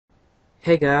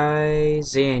Hey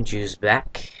guys, Andrew's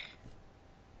back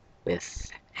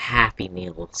with Happy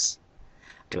Meals.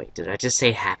 Wait, did I just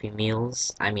say Happy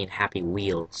Meals? I mean Happy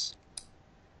Wheels.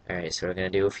 Alright, so we're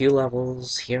gonna do a few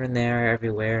levels here and there,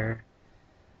 everywhere.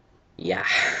 Yeah.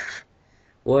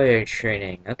 Warrior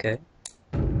training, okay.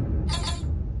 Let's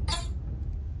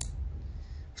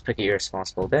pick a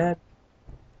irresponsible dad.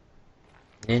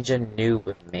 Ninja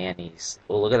noob manis.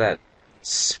 Oh, look at that.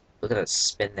 Look at that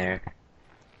spin there.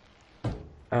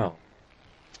 Oh.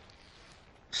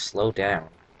 Slow down.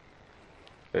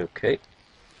 Okay.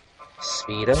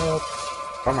 Speed up.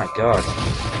 Oh my god.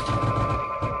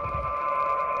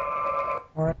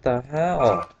 What the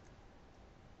hell?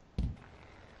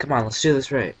 Come on, let's do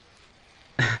this right.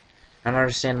 I don't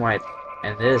understand why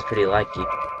and it is pretty likey.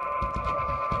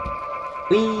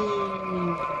 Whee!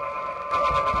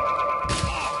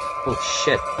 Oh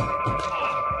shit.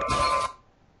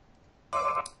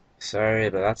 Sorry,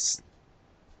 but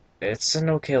it's an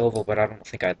okay level, but I don't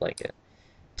think I'd like it.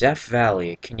 Death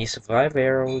Valley. Can you survive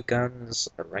arrow guns,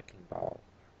 a wrecking ball?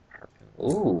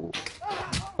 Ooh.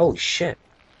 Oh shit.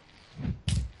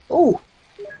 Ooh!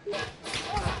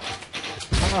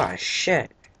 Ah shit.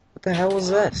 What the hell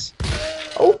was this?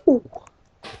 Oh!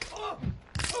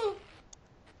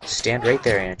 Stand right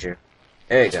there, Andrew.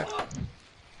 There you go.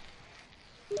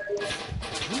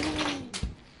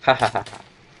 Ha ha ha ha.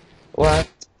 What?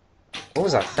 What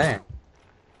was that thing?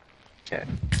 Okay.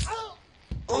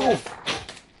 Oh!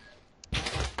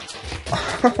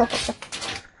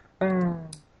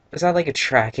 Is that like a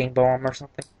tracking bomb or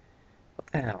something?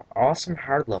 What the hell? Awesome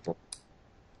hard level.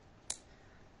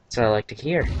 That's what I like to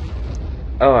hear.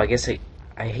 Oh, I guess I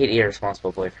hate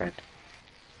irresponsible boyfriend.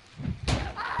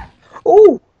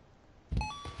 Oh!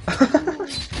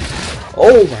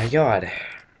 Oh my god.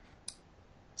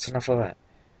 That's enough of that.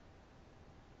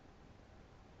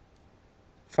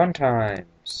 Fun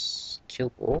times.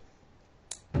 Kill wolf.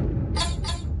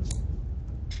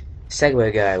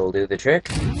 Segway guy will do the trick.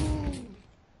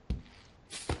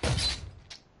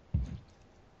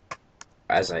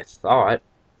 As I thought.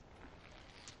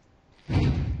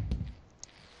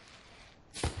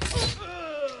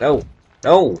 No!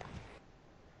 No!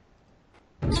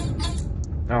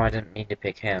 No, I didn't mean to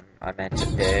pick him. I meant to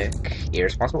pick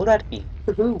irresponsible daddy.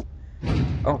 Woohoo!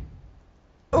 Oh.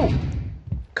 Oh!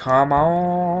 Come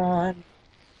on!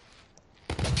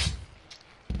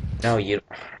 No, you...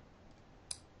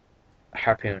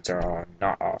 Harpoons are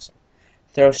not awesome.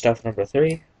 Throw stuff number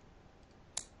 3.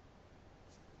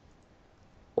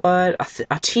 What? A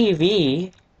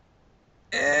TV?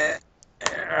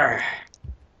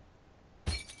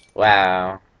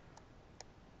 Wow.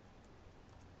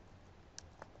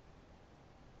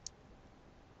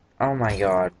 Oh my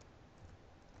god.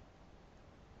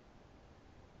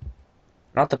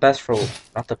 Not the best for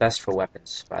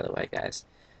weapons, by the way, guys.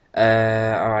 Oh,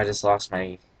 I just lost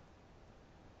my...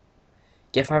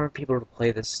 Get 500 people to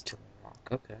play this to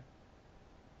unlock. Okay.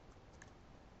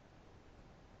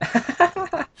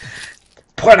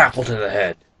 Pineapple to the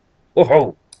head.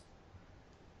 Whoa.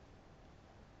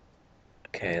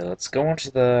 Okay, let's go on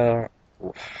to the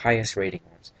highest rating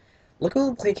ones. Look at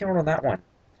the play count on that one.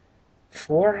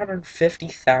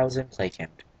 450,000 play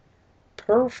count.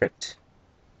 Perfect.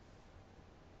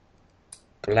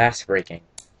 Glass breaking.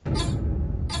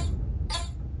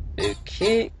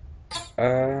 Okay.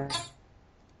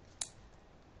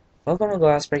 Welcome to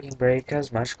glass breaking. Break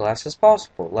as much glass as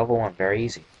possible. Level 1, very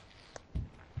easy.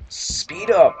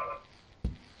 Speed up!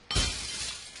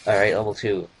 Alright, level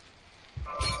 2.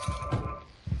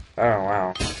 Oh,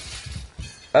 wow.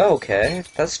 Okay,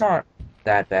 that's not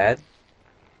that bad.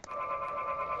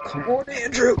 Come on,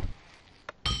 Andrew!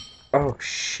 Oh,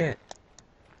 shit.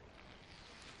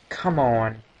 Come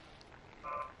on.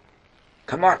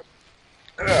 Come on!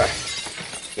 Ugh.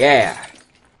 Yeah!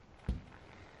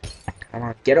 Come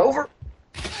on, get over!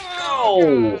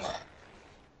 No!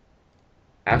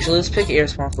 Actually, let's pick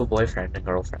irresponsible boyfriend and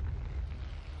girlfriend.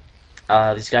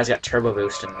 These guys got turbo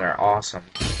boost and they're awesome.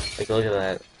 Like, look at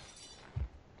that.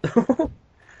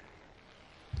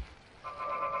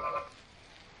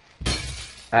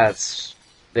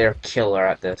 They're killer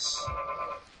at this.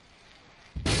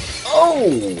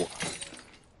 Oh!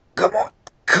 Come on!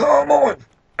 Come on!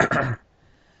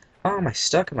 Oh, am I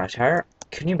stuck in my tire?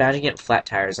 Can you imagine getting flat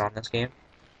tires on this game?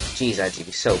 Jeez, I'd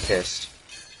be so pissed.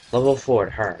 Level 4,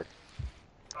 hard.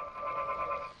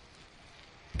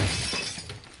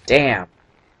 Damn.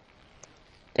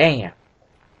 Damn.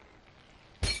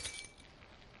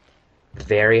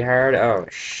 Very hard? Oh,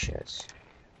 shit.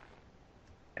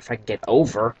 If I can get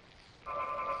over.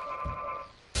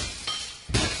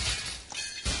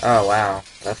 Oh, wow.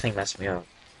 That thing messed me up.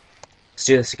 Let's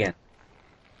do this again.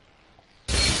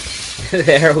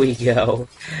 There we go.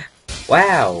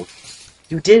 Wow.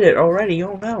 You did it already.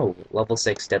 Oh no. Level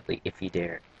 6 deadly if you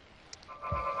dare.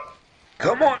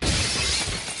 Come on.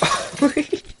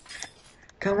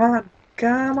 Come on.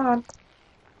 Come on.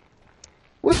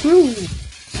 Woohoo.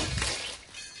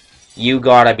 You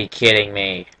gotta be kidding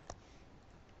me.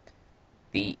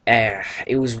 The air.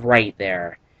 It was right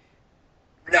there.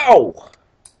 No!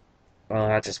 Well,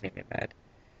 that just made me mad.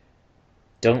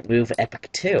 Don't move Epic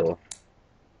 2.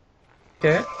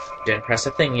 Okay. Didn't press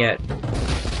a thing yet.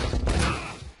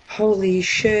 Holy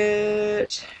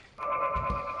shit.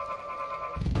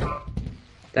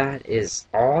 That is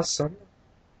awesome.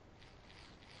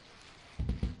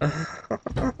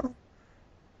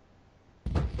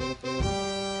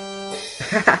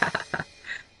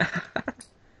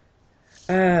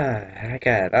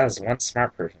 Okay, that was one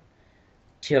smart person.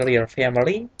 Kill your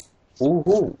family?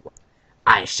 Woohoo!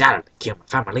 I shall kill my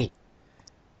family.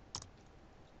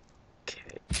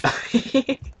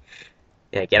 Okay.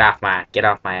 Yeah, get off my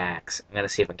axe. I'm gonna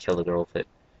see if I can kill the girl with it.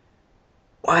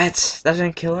 What? That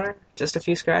didn't kill her? Just a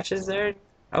few scratches there?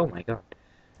 Oh my god.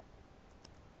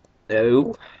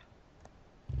 No.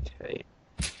 Okay.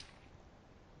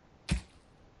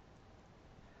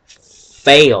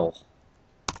 Fail.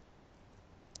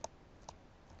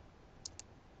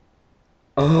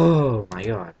 Oh my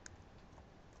god.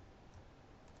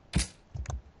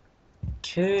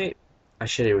 Okay. I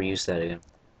should have reused that again.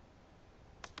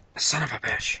 Son of a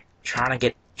bitch. Trying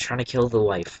to kill the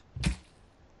wife.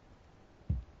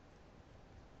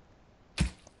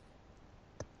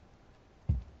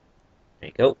 There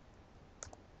you go.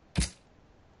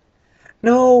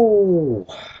 No!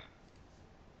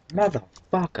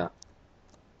 Motherfucker.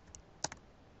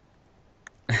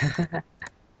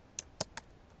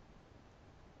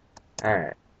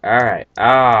 Alright. Alright.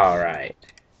 Alright.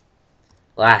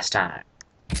 Last time.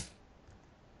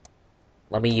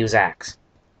 Let me use axe.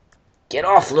 Get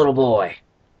off, little boy!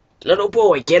 Little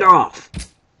boy, get off!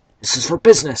 This is for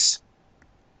business!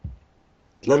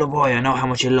 Little boy, I know how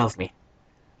much you love me.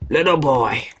 Little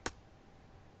boy!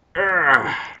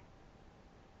 Urgh.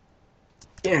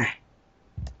 Yeah.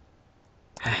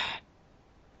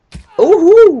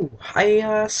 Ooh!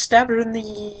 I stabbed her in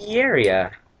the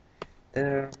area.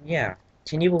 Yeah.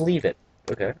 Can you believe it?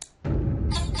 Okay.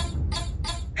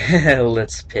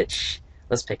 Let's pick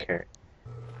her.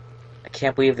 I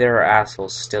can't believe there are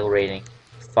assholes still rating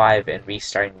 5 and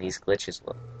restarting these glitches.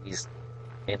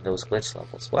 In those glitch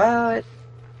levels. What?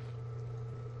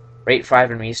 Rate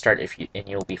 5 and restart and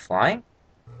you'll be flying?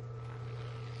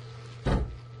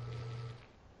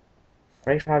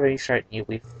 Rate 5 and restart and you'll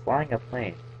be flying a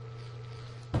plane.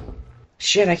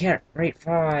 Shit, I can't rate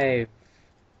 5.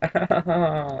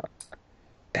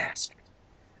 Bastard.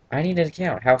 I need an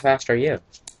account. How fast are you?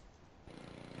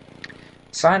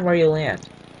 Sign where you land.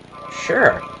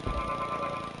 Sure.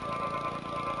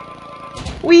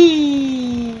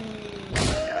 Whee!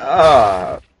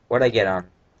 What'd I get on?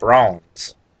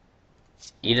 Bronze.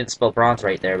 You didn't spell bronze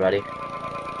right there, buddy.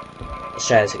 Let's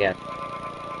try this again.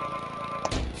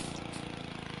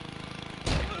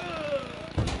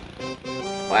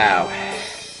 Wow.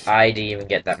 I didn't even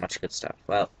get that much good stuff.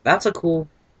 Well, that's a cool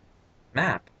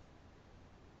map.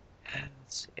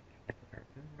 Let's see.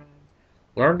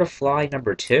 Learn to fly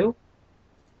number 2?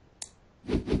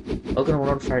 Logan will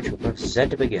notify you press Z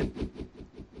to begin.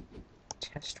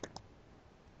 Test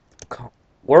run.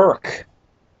 Work!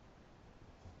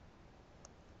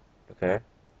 Okay.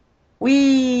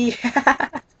 Whee!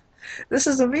 This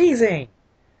is amazing!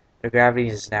 The gravity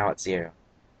is now at 0.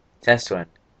 Test run.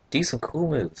 Do some cool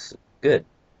moves. Good.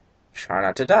 Try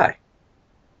not to die.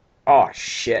 Oh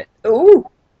shit. Ooh!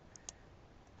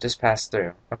 Just pass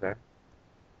through. Okay.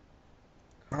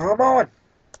 Come on!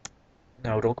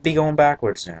 No, don't be going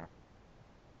backwards now.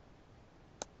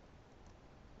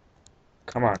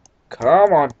 Come on.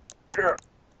 Come on!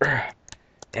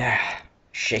 Yeah.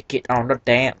 Shake it on the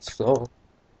dance floor.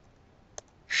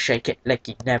 Shake it like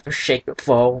you never shake it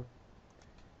before.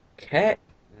 Cat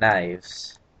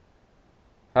knives.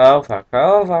 Oh fuck,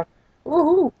 oh fuck.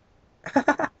 Woohoo!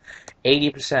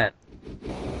 80%.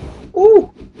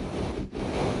 Ooh!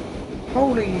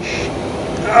 Holy shit.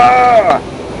 Ah!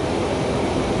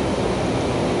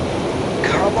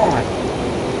 Come on!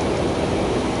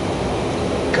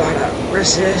 Gotta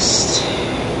resist.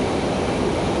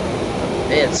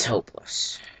 It's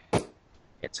hopeless.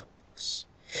 It's hopeless.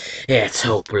 It's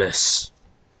hopeless.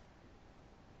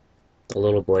 The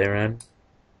little boy around.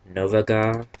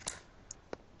 Novagar.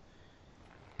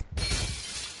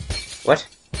 What?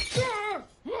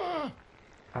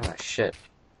 Ah, shit.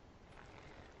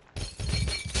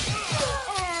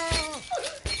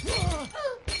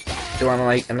 Do I'm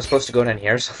like, am I supposed to go down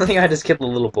here or something? I just killed the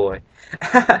little boy.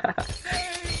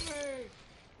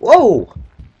 Whoa!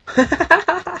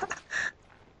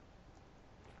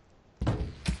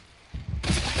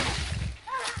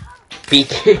 Be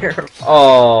careful.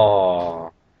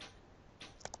 Oh.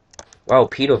 Wow,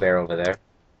 pedo bear over there.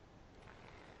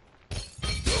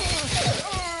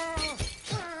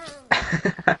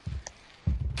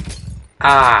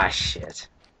 Ah, shit.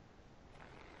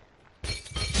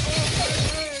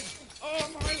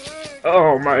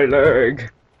 Oh, my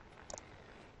leg.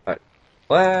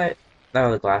 What?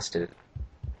 No, the glass did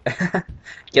it.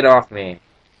 Get off me.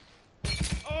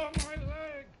 Oh, my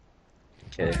leg.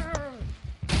 Okay.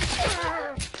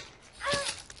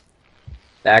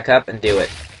 Back up and do it.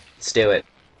 Let's do it.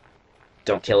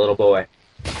 Don't kill little boy.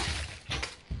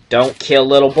 Don't kill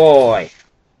little boy.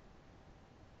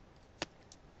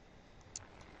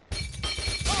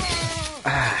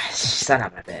 Ah, son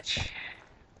of a bitch.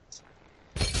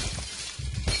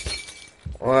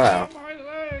 Wow. Oh, my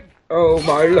leg. Oh,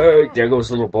 my leg. There goes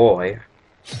little boy.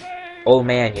 Old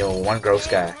man, you one gross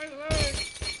guy.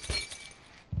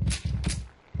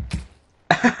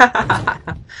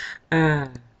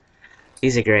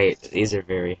 These are great. These are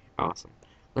very awesome.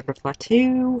 Number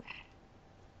 2.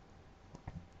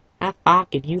 How far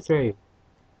can you throw?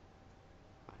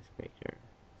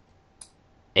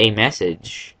 A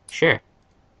message. Sure.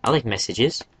 I like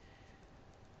messages.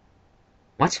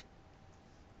 What?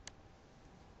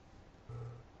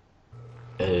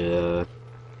 Do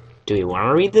we want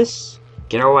to read this?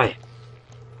 Get away.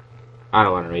 I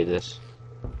don't want to read this.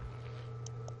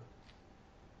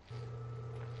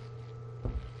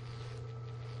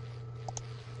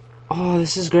 Oh,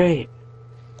 this is great.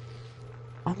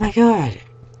 Oh my god.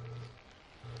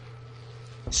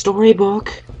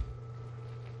 Storybook.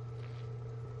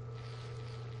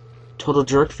 Total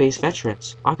jerk face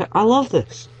veterans. I love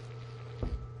this.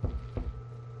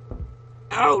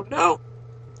 Oh no.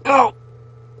 Oh.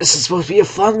 This is supposed to be a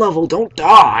fun level. Don't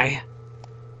die.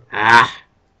 Ah.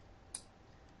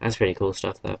 That's pretty cool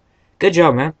stuff though. Good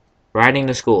job, man. Riding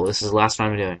to school. This is the last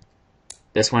one I'm doing.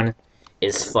 This one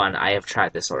is fun. I have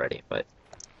tried this already, but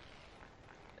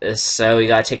so we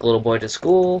gotta take a little boy to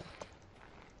school.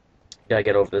 Gotta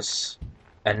get over this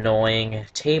annoying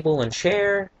table and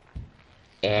chair,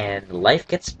 and life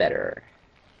gets better.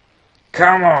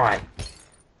 Come on!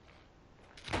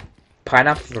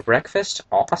 Pineapple for breakfast?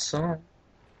 Awesome.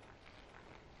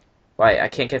 Why, I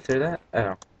can't get through that?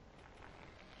 Oh.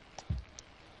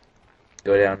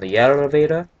 Go down the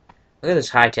elevator. Look at this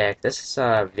high tech. This is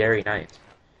very nice.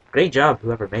 Great job,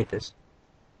 whoever made this.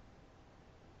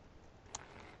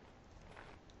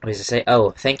 What does it say?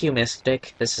 Oh, thank you,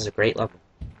 Mystic. This is a great level.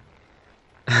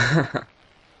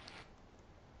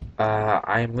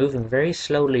 I'm moving very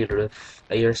slowly to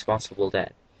the irresponsible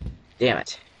dad. Damn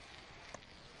it.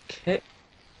 Okay.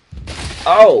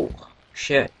 Oh!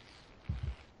 Shit.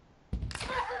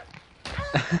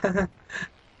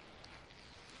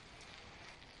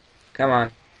 Come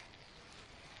on.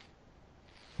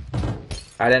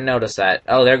 I didn't notice that.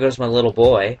 Oh, there goes my little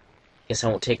boy. Guess I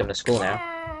won't take him to school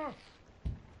now.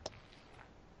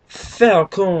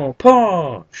 Falcon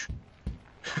Punch!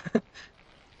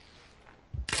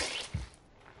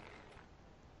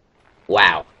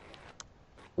 Wow.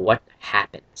 What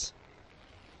happens?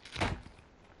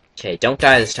 Okay, don't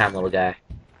die this time, little guy.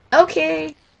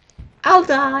 Okay, I'll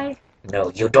die.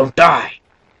 No, you don't die.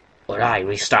 Or I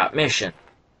restart mission.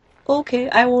 Okay,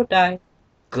 I won't die.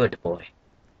 Good boy.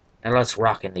 Now let's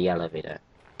rock in the elevator.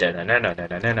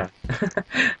 No.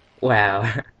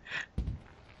 Wow.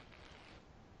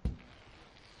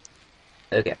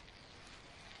 Okay.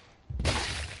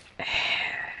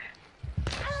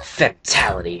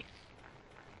 Fatality.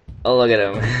 Oh, look at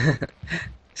him.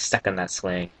 Stuck on that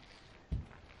swing.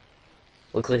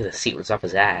 Looked like the seat was up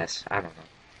his ass. I don't know.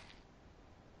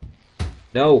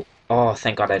 No. Oh,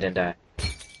 thank God I didn't die.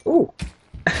 Ooh.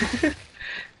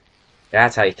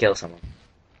 That's how you kill someone.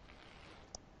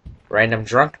 Random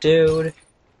drunk dude.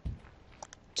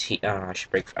 I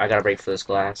should break. I gotta break for this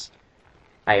glass.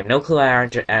 I have no clue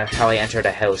how I entered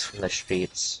a house from the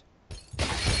streets.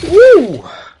 Woo!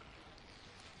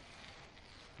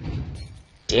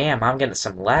 Damn, I'm getting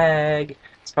some lag.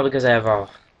 It's probably because I have a...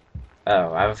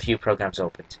 Oh, I have a few programs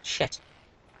opened. Shit.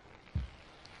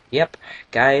 Yep,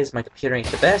 guys, my computer ain't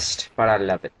the best, but I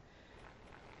love it.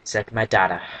 It's like my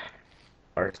data.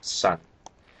 Or son.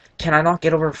 Can I not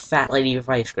get over fat lady with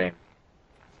ice cream?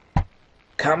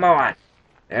 Come on!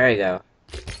 There you go.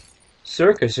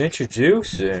 Circus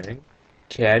introducing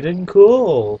Cannon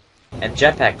Cool and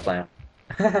Jetpack Clown.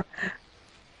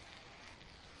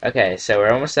 Okay, so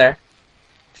we're almost there.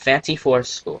 Fancy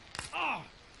Forest School.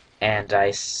 and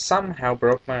I somehow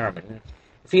broke my arm. And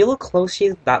if you look closely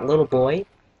at that little boy,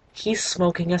 he's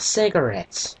smoking a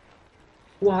cigarette.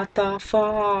 What the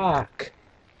fuck?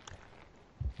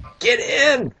 Get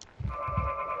in!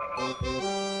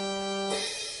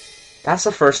 That's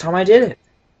the first time I did it.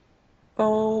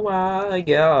 Oh my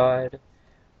god.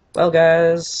 Well,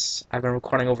 guys, I've been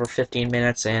recording over 15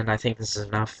 minutes, and I think this is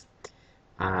enough.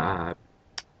 Uh,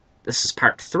 this is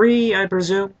part 3, I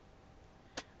presume.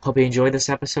 Hope you enjoyed this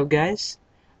episode, guys.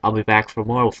 I'll be back for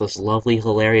more with this lovely,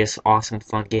 hilarious, awesome,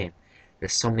 fun game.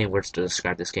 There's so many words to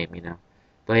describe this game, you know.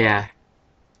 But yeah,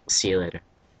 see you later.